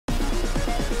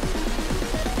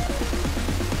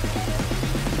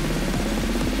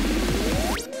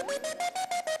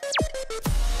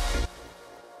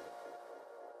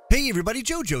Hey everybody,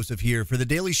 Joe Joseph here for the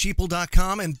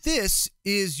dailysheeple.com, and this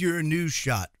is your news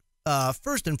shot.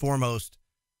 First and foremost,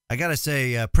 I gotta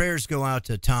say, prayers go out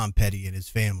to Tom Petty and his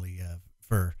family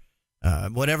for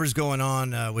whatever's going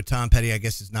on with Tom Petty. I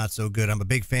guess is not so good. I'm a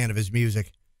big fan of his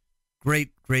music. Great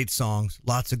songs,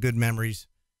 lots of good memories.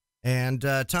 And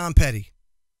Tom Petty,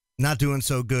 not doing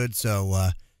so good, so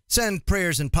send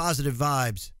prayers and positive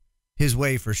vibes his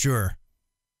way for sure.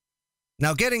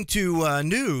 Now getting to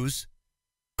news.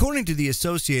 According to the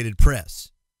Associated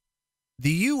Press,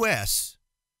 the U.S.,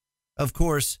 of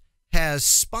course, has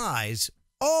spies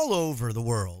all over the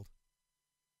world,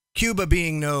 Cuba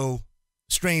being no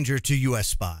stranger to U.S.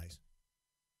 spies.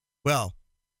 Well,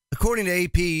 according to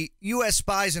AP, U.S.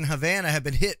 spies in Havana have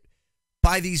been hit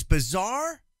by these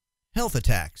bizarre health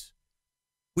attacks,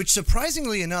 which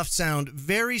surprisingly enough sound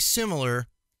very similar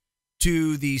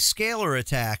to the scalar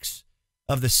attacks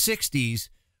of the 60s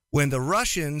when the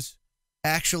Russians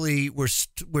actually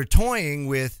we're toying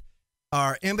with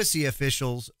our embassy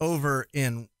officials over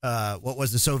in what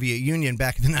was the Soviet Union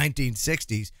back in the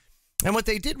 1960s. And what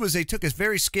they did was they took a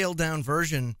very scaled down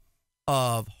version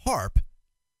of HAARP,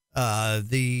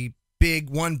 the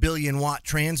big 1 billion watt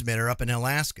transmitter up in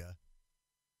Alaska,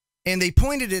 and they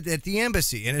pointed it at the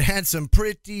embassy, and it had some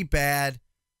pretty bad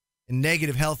and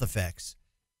negative health effects.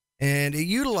 And it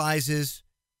utilizes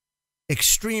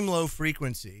extreme low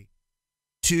frequency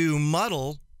to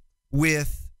muddle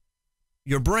with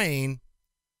your brain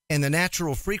and the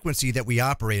natural frequency that we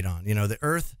operate on. You know, the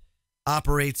Earth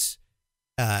operates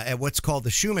at what's called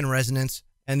the Schumann resonance,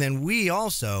 and then we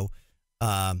also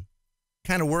kind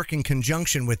of work in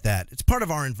conjunction with that. It's part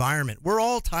of our environment. We're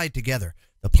all tied together.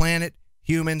 The planet,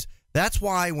 humans. That's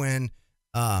why when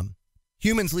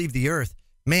humans leave the Earth,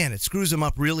 man, it screws them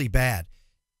up really bad.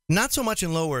 Not so much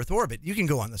in low Earth orbit. You can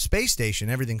go on the space station,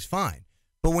 everything's fine.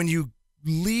 But when you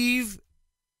leave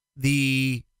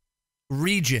the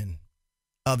region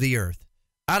of the Earth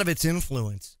out of its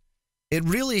influence, it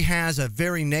really has a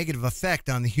very negative effect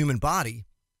on the human body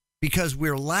because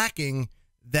we're lacking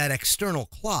that external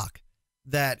clock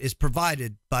that is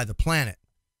provided by the planet.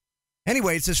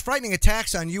 Anyway, it says frightening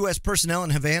attacks on U.S. personnel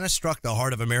in Havana struck the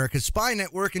heart of America's spy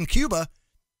network in Cuba,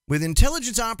 with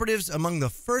intelligence operatives among the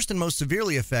first and most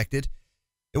severely affected.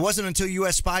 It wasn't until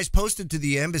U.S. spies posted to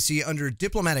the embassy under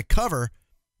diplomatic cover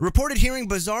reported hearing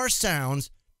bizarre sounds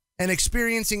and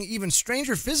experiencing even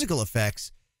stranger physical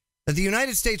effects that the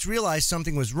United States realized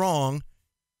something was wrong,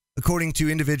 according to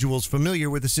individuals familiar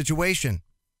with the situation.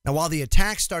 Now, while the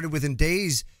attack started within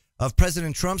days of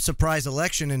President Trump's surprise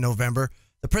election in November,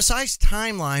 the precise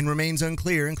timeline remains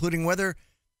unclear, including whether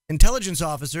intelligence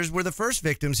officers were the first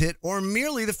victims hit or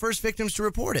merely the first victims to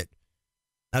report it.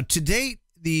 Now, to date,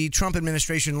 the Trump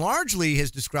administration largely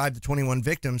has described the 21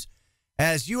 victims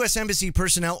as U.S. Embassy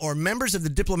personnel or members of the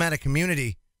diplomatic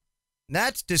community.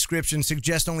 That description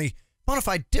suggests only bona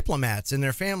fide diplomats and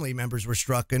their family members were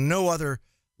struck and no other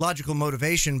logical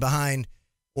motivation behind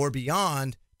or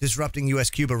beyond disrupting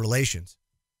U.S.-Cuba relations.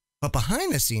 But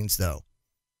behind the scenes, though,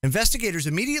 investigators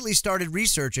immediately started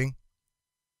researching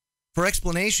for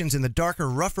explanations in the darker,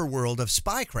 rougher world of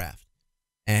spycraft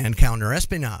and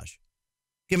counterespionage,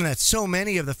 given that so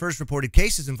many of the first reported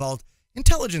cases involved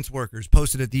intelligence workers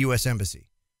posted at the U.S. Embassy.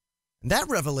 And that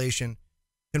revelation,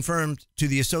 confirmed to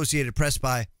the Associated Press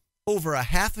by over a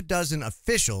half a dozen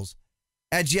officials,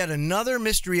 adds yet another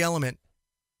mystery element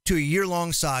to a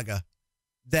year-long saga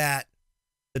that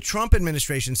the Trump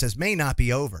administration says may not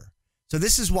be over. So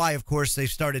this is why, of course, they've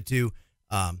started to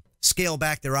scale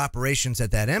back their operations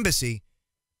at that embassy.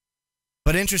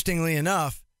 But interestingly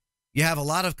enough, you have a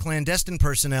lot of clandestine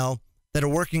personnel that are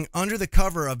working under the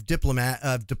cover of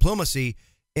diplomacy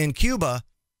in Cuba.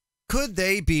 Could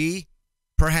they be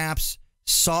perhaps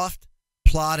soft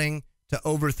plotting to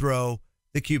overthrow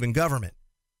the Cuban government?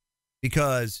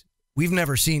 Because we've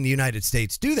never seen the United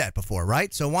States do that before,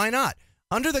 right? So why not?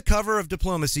 Under the cover of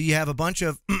diplomacy, you have a bunch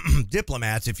of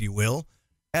diplomats, if you will,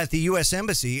 at the U.S.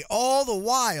 Embassy, all the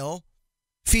while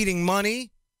feeding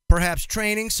money, perhaps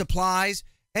training, supplies,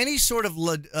 any sort of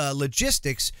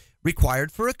logistics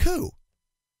required for a coup.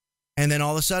 And then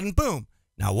all of a sudden, boom.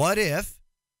 Now, what if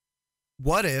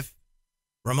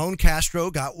Ramon Castro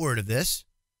got word of this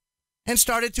and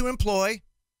started to employ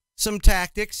some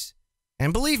tactics?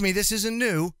 And believe me, this isn't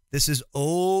new. This is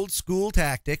old school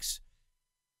tactics.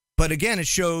 But again, it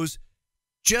shows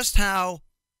just how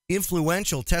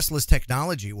influential Tesla's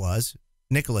technology was,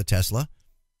 Nikola Tesla,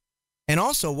 and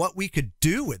also what we could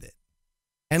do with it.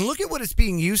 And look at what it's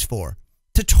being used for,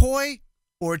 to toy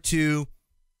or to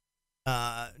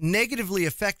negatively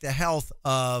affect the health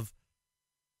of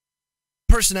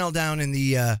personnel down in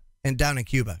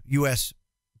Cuba, U.S.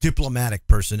 diplomatic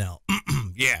personnel.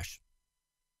 Yes.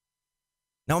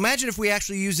 Now imagine if we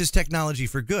actually use this technology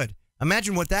for good.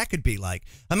 Imagine what that could be like.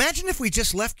 Imagine if we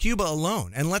just left Cuba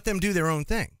alone and let them do their own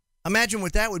thing. Imagine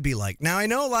what that would be like. Now, I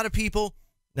know a lot of people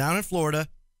down in Florida,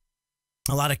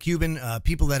 a lot of Cuban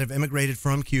people that have immigrated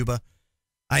from Cuba.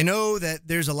 I know that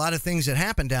there's a lot of things that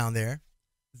happen down there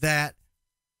that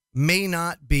may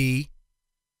not be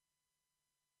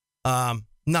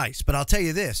nice. But I'll tell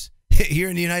you this, here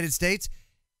in the United States,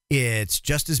 it's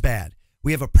just as bad.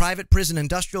 We have a private prison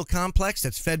industrial complex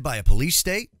that's fed by a police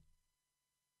state.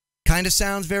 Kind of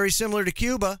sounds very similar to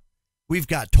Cuba. We've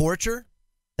got torture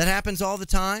that happens all the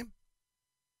time.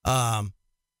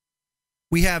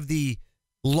 We have the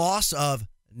loss of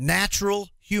natural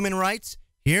human rights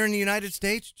here in the United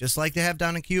States, just like they have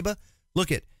down in Cuba.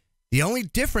 Look at the only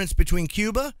difference between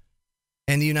Cuba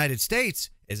and the United States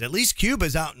is at least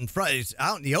Cuba's out in front, it's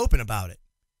out in the open about it.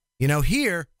 You know,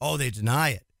 here, they deny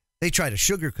it. They try to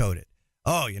sugarcoat it.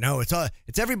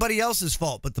 It's everybody else's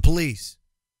fault but the police.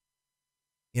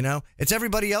 You know, it's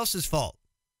everybody else's fault.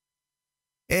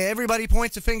 Everybody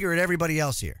points a finger at everybody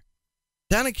else here.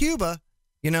 Down in Cuba,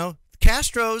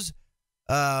 Castro's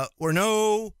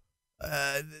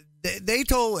they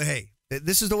told, hey,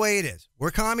 this is the way it is.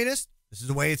 We're communists. This is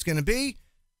the way it's going to be.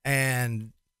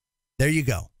 And there you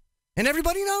go. And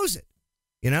everybody knows it,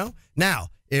 Now,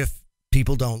 if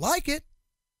people don't like it,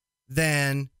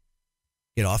 then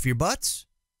get off your butts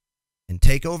and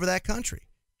take over that country.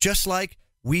 Just like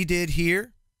we did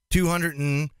here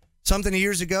 200-something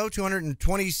years ago,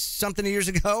 220-something years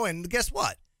ago. And guess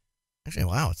what? Actually,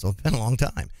 wow, it's been a long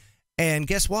time. And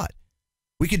guess what?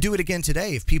 We could do it again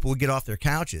today if people would get off their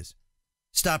couches,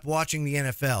 stop watching the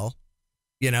NFL,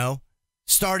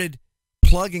 started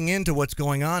plugging into what's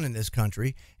going on in this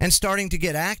country and starting to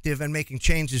get active and making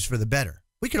changes for the better.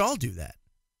 We could all do that.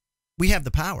 We have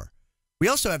the power. We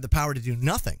also have the power to do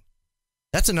nothing.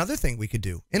 That's another thing we could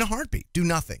do in a heartbeat. Do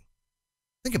nothing.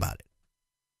 Think about it.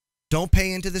 Don't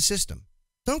pay into the system.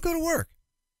 Don't go to work.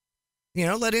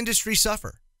 Let industry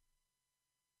suffer.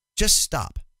 Just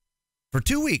stop. For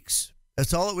 2 weeks,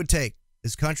 that's all it would take.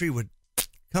 This country would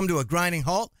come to a grinding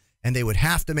halt and they would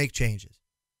have to make changes.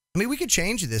 I mean, we could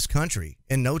change this country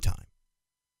in no time,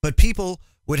 but people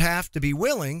would have to be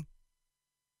willing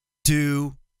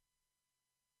to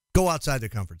go outside their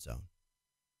comfort zone.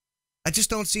 I just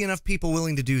don't see enough people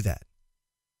willing to do that.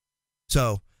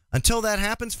 So until that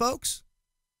happens, folks,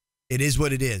 it is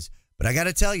what it is. But I got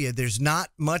to tell you, there's not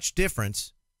much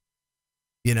difference,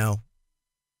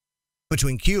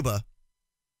 between Cuba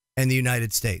and the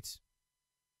United States.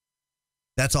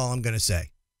 That's all I'm going to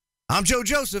say. I'm Joe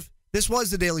Joseph. This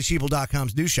was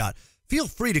thedailysheeple.com's News Shot. Feel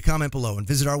free to comment below and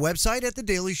visit our website at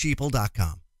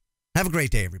thedailysheeple.com. Have a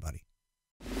great day, everybody.